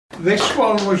This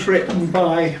one was written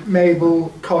by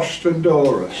Mabel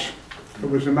Costendoris, who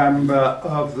was a member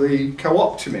of the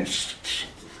Co-optimists,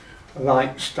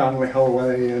 like Stanley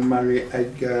Holloway and Mary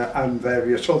Edgar and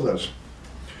various others.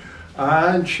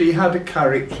 And she had a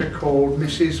character called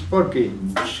Mrs.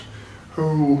 Buggins,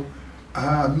 who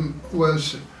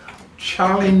was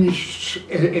challenged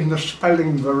in the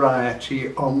spelling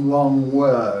variety on long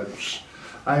words,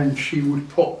 and she would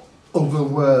put other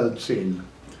words in.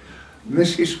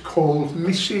 This is called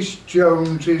Mrs.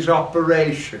 Jones's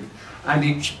Operation, and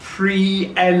it's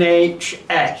pre-NHS.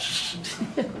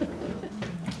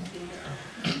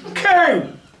 Okay,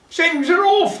 things are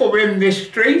awful in this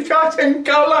street. I think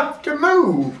I'll have to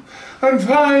move and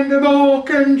find a more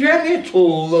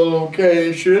congenital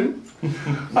location.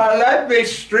 I led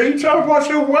this street, I was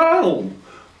a well,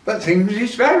 but things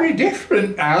is very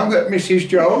different now that Mrs.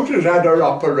 Jones has had her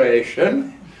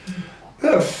operation.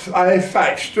 I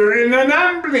fetched her in an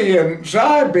ambulance.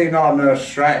 I've been on a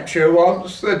stretcher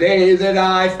once the day that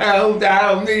I fell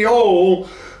down the hole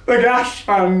the gas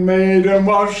man made and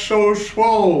was so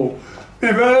swole.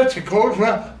 My verticals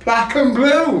were black and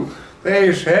blue.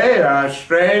 They say I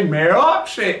strained my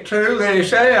oxyt too. They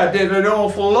say I did an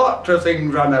awful lot to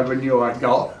things I never knew I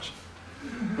got.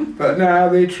 But now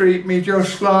they treat me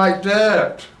just like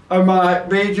dirt. I might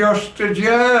be just a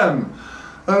germ,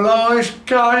 the lowest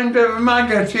kind of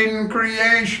maggot in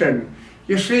creation.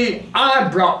 You see, I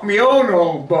broke my own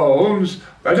old bones.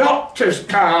 The doctors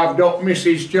carved up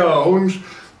Mrs. Jones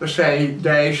the same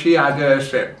day she had her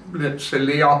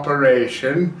silly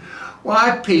operation.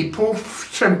 Why, people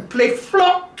simply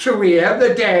flocked to here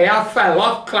the day I fell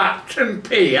off Clapton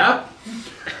Pier.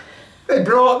 They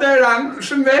brought their aunts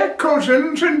and their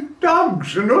cousins and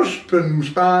dogs and husbands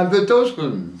by the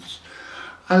dozens.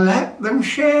 I let them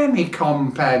share me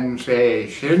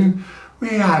compensation.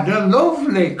 We had a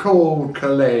lovely cold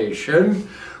collation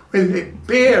with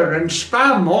beer and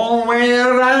spam all the way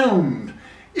around.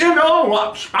 You know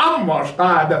what spam was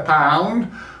by the pound,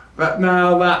 but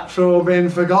now that's all been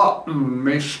forgotten.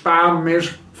 Me spam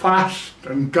is fast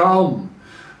and gone,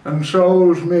 and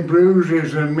so's me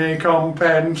bruises and me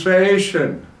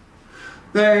compensation.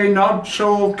 They nod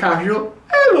so casual,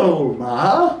 hello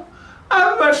ma,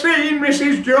 have I seen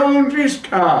Mrs. Jones's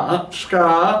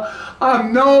scar?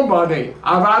 I'm nobody,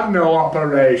 I've had no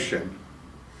operation.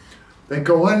 They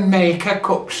go and make her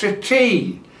cups of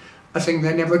tea, a thing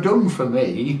they never done for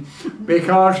me,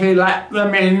 because he let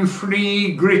them in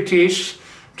free gritties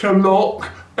to look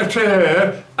at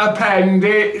her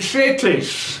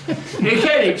appendicitis. He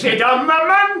keeps it on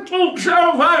my mantel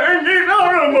shelf, I think it's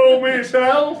horrible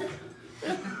myself.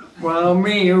 Well,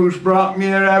 me who's brought me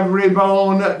her every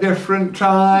bone at different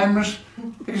times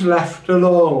is left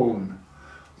alone.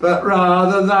 But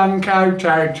rather than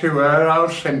kowtow to her, I'll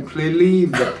simply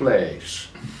leave the place.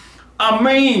 I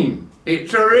mean,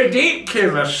 it's a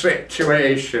ridiculous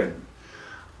situation.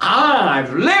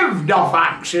 I've lived off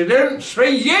accidents for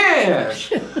years.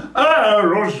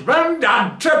 Her husband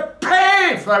had to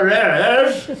pay for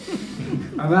hers.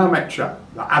 An amateur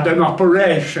that had an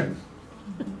operation.